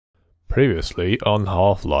Previously on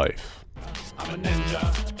Half-Life. I'm a ninja,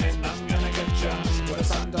 and I'm gonna get ya. Where the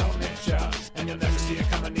sun don't hit ya, and you'll never see it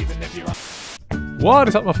coming even if you're... What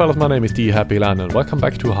is up, my fellas? My name is HλLF-LIFE and welcome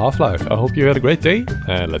back to Half-Life. I hope you had a great day,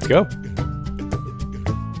 and let's go.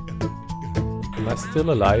 Am I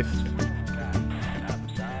still alive?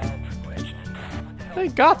 They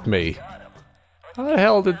got me! How the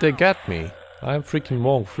hell did they get me? I'm freaking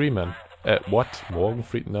Morgan Freeman. What? Morgan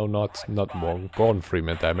Freeman? No, not Morgan. Gordon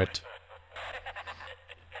Freeman, damn it.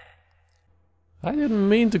 I didn't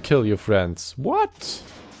mean to kill your friends. What?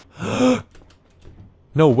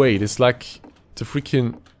 No, wait, it's like the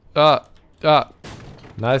freaking...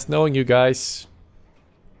 Nice knowing you guys.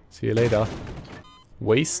 See you later.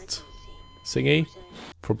 Waste thingy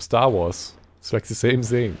from Star Wars. It's like the same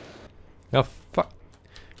thing. Now, fuck.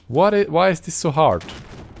 Why is this so hard?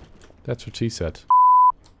 That's what she said.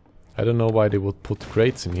 I don't know why they would put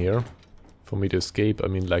crates in here for me to escape. I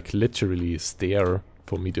mean, like, literally a stair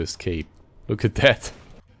for me to escape. Look at that.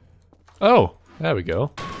 Oh, there we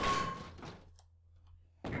go.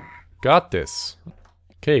 Got this.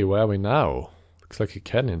 Okay, where are we now? Looks like a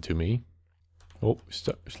canyon to me. Oh,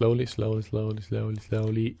 slowly.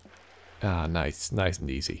 Ah, nice and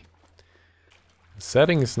easy. The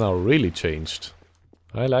setting is now really changed.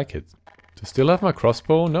 I like it. Do I still have my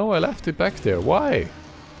crossbow? No, I left it back there. Why?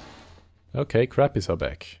 Okay, crappies are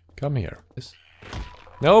back. Come here.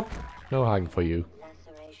 Nope, no hugging for you.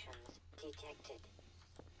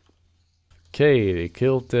 Okay, they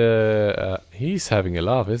killed the... he's having a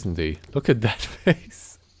laugh, isn't he? Look at that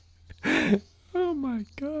face. Oh my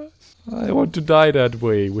gosh. I want to die that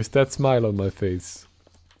way, with that smile on my face.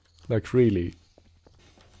 Like, really.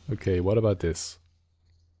 Okay, what about this?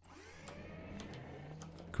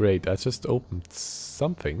 Great, I just opened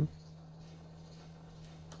something.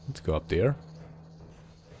 Let's go up there.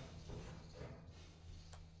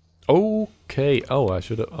 Okay, oh, I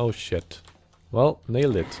should have... Oh, shit. Well,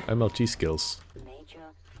 nailed it. MLG skills. Major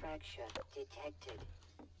fracture detected.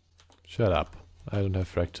 Shut up. I don't have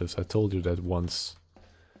fractures. I told you that once.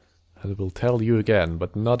 And I will tell you again,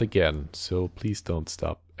 but not again. So please don't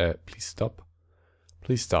stop. Please stop.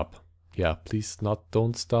 Please stop. Yeah, please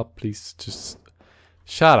don't stop. Please just...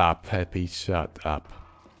 Shut up, Happy. Shut up.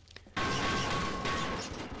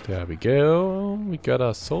 There we go. We got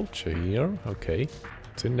a soldier here. Okay.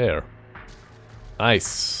 It's in there.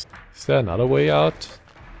 Nice. Is there another way out?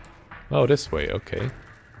 Oh, this way. Okay.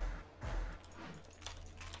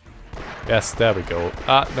 Yes, there we go.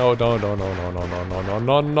 Ah, no.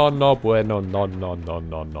 Bueno,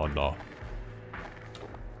 no.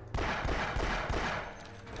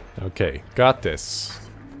 Okay, got this.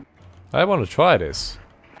 I want to try this.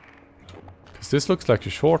 Because this looks like a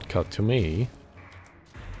shortcut to me.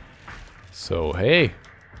 So, hey.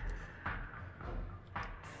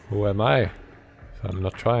 Who am I? If I'm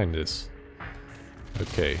not trying this.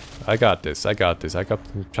 Okay, I got this. I got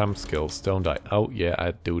some jump skills, don't I? Oh, yeah,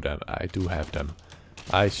 I do them. I do have them.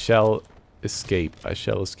 I shall escape. I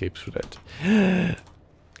shall escape through that.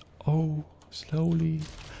 Oh, slowly.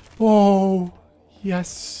 Oh,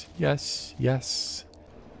 yes.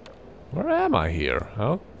 Where am I here?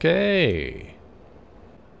 Okay.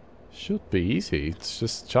 Should be easy. It's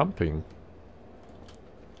just jumping.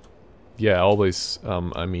 Yeah, always,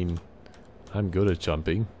 I mean, I'm good at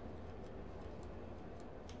jumping.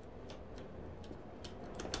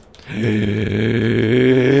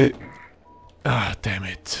 Ah, damn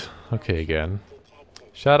it. Okay, again.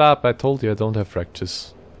 Shut up, I told you I don't have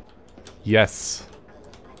fractures. Yes.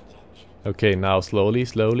 Okay, now slowly.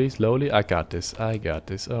 I got this.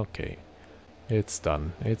 Okay. It's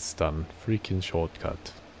done. Freaking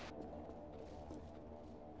shortcut.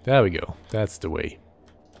 There we go. That's the way.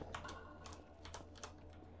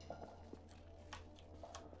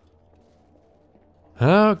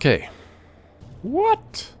 Okay.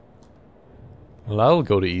 What? Well, I'll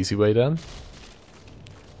go the easy way then.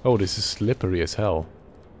 Oh, this is slippery as hell.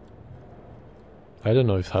 I don't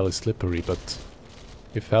know if hell is slippery, but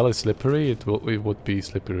if hell is slippery, it would be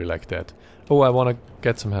slippery like that. Oh, I want to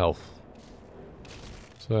get some health.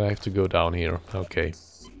 So I have to go down here. Okay.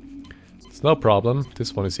 It's no problem.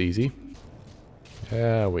 This one is easy.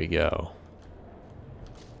 There we go.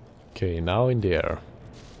 Okay, now in there.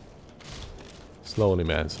 Slowly,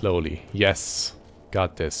 man, slowly. Yes,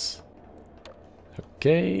 got this.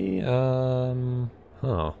 Okay,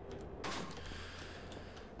 huh.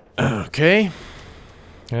 Okay,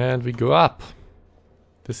 and we go up.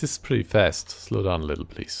 This is pretty fast. Slow down a little,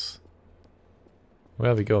 please.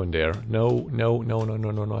 Where are we going there? No,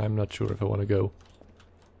 I'm not sure if I want to go.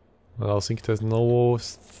 Well, I think there's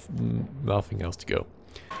nothing else to go.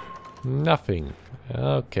 Nothing.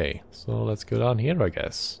 Okay, so let's go down here, I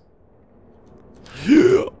guess.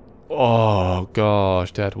 Oh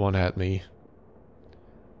gosh, that one had me.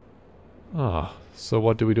 Ah, so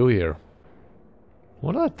what do we do here?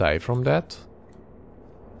 Will I die from that?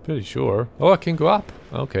 Pretty sure. Oh, I can go up.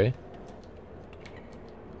 Okay.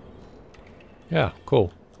 Yeah,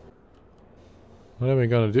 cool. What are we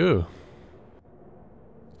gonna do?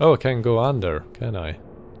 Oh, I can go under, can I?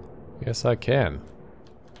 Yes, I can.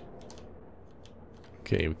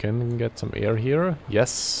 Okay, we can get some air here.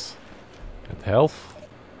 Yes. Get health.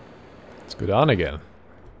 Let's go down again.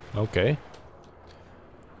 Okay.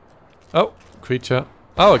 Oh, creature.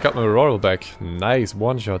 Oh, I got my royal back. Nice,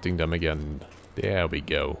 one-shotting them again. There we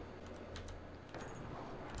go.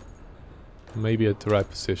 Maybe at the right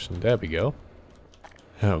position. There we go.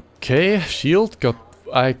 Okay, shield.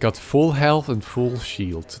 I got full health and full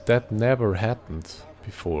shield. That never happened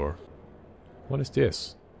before. What is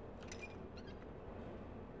this?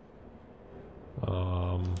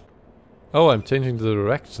 Oh, I'm changing the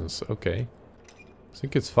directions. Okay. I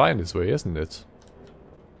think it's fine this way, isn't it?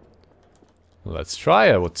 Let's try,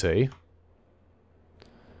 I would say.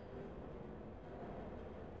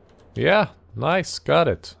 Yeah, nice, got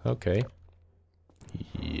it. Okay.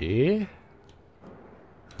 Yeah.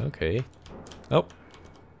 Okay. Oh,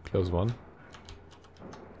 close one.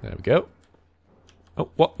 There we go. Oh,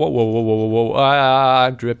 whoa, whoa, whoa, whoa, whoa, whoa. Ah,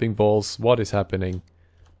 I'm dripping balls. What is happening?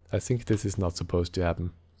 I think this is not supposed to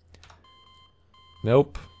happen.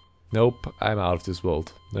 Nope. Nope, I'm out of this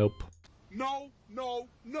world. Nope. No, no,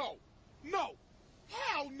 no, no.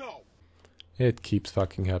 Hell no. It keeps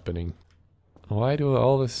fucking happening. Why do I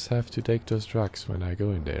always have to take those drugs when I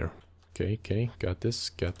go in there? Okay, okay, got this,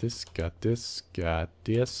 got this, got this, got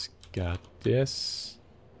this, got this.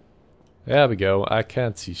 There we go, I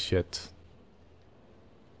can't see shit.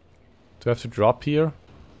 Do I have to drop here?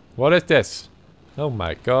 What is this? Oh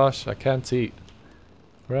my gosh, I can't see.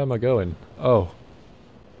 Where am I going? Oh.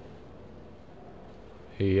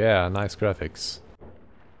 Yeah, nice graphics.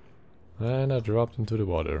 And I dropped into the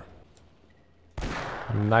water.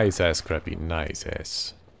 Nice ass, Crappy, nice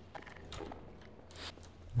ass.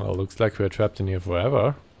 Well, looks like we're trapped in here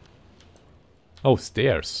forever. Oh,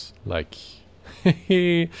 stairs. Like...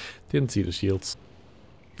 didn't see the shields.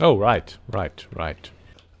 Oh, right, right, right.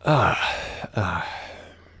 I'm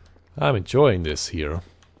enjoying this here.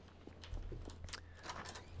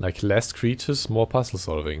 Like less creatures, more puzzle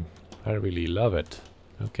solving. I really love it.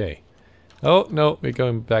 Okay. Oh, no, we're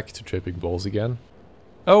going back to tripping balls again.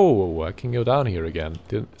 Oh, I can go down here again.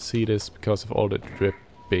 Didn't see this because of all the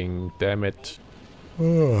dripping, damn it.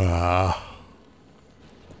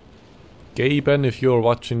 Gaben, if you're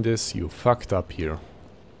watching this, you fucked up here.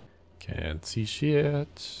 Can't see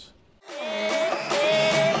shit.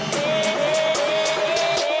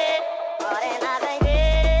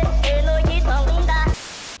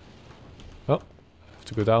 Oh, I have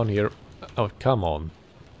to go down here. Oh, come on.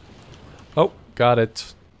 Oh, got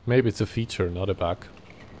it. Maybe it's a feature, not a bug.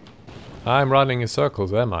 I'm running in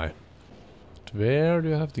circles, am I? But where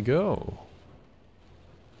do I have to go?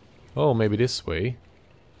 Oh, maybe this way.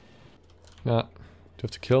 Nah. Do I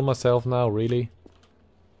have to kill myself now, really?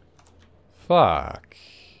 Fuck.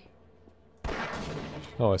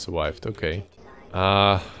 Oh, I survived, okay.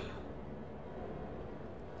 I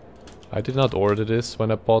did not order this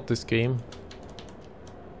when I bought this game.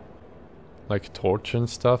 Like torch and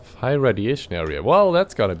stuff. High radiation area. Well,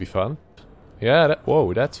 that's gonna be fun. Yeah,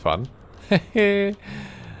 whoa, that's fun.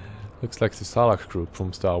 Looks like the Salak group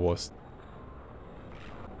from Star Wars.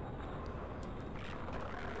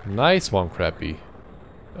 Nice one, Crappy.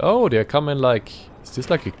 Oh, they're coming like... Is this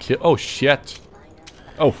like a kill? Oh, shit.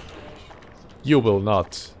 Oh. You will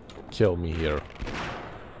not kill me here.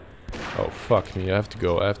 Oh, fuck me. I have to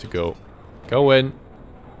go. I have to go. Go in.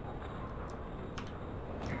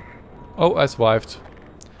 Oh, I survived.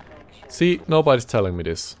 See, nobody's telling me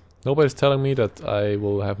this. Nobody's telling me that I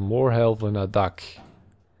will have more health when I duck.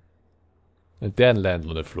 And then land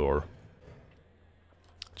on the floor.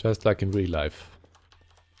 Just like in real life.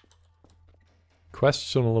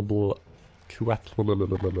 Questionable...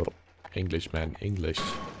 English, man. English.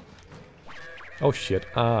 Oh shit,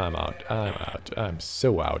 I'm out. I'm out. I'm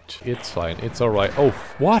so out. It's fine. It's alright. Oh,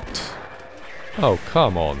 what? Oh,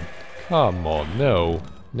 come on. Come on. No.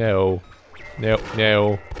 No. No.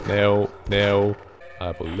 No. No. No.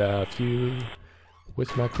 I will love you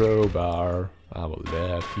with my crowbar. I will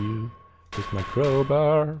love you with my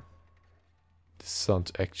crowbar. This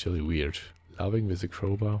sounds actually weird. Loving with a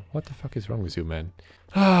crowbar? What the fuck is wrong with you, man?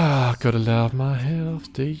 Ah, gotta love my health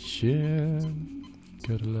station.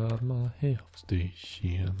 Gotta love my health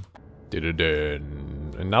station.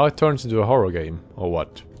 And now it turns into a horror game, or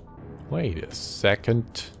what? Wait a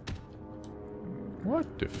second.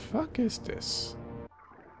 What the fuck is this?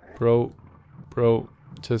 Bro,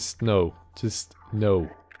 just no. Just no.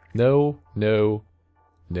 No, no,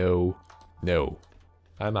 no, no.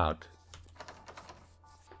 I'm out.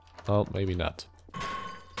 Well, maybe not.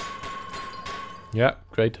 Yeah,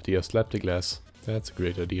 great idea. Slap the glass. That's a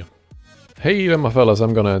great idea. Hey there, my fellas,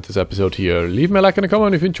 I'm gonna end this episode here. Leave me a like and a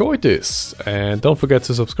comment if you enjoyed this. And don't forget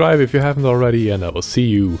to subscribe if you haven't already, and I will see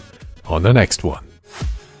you on the next one.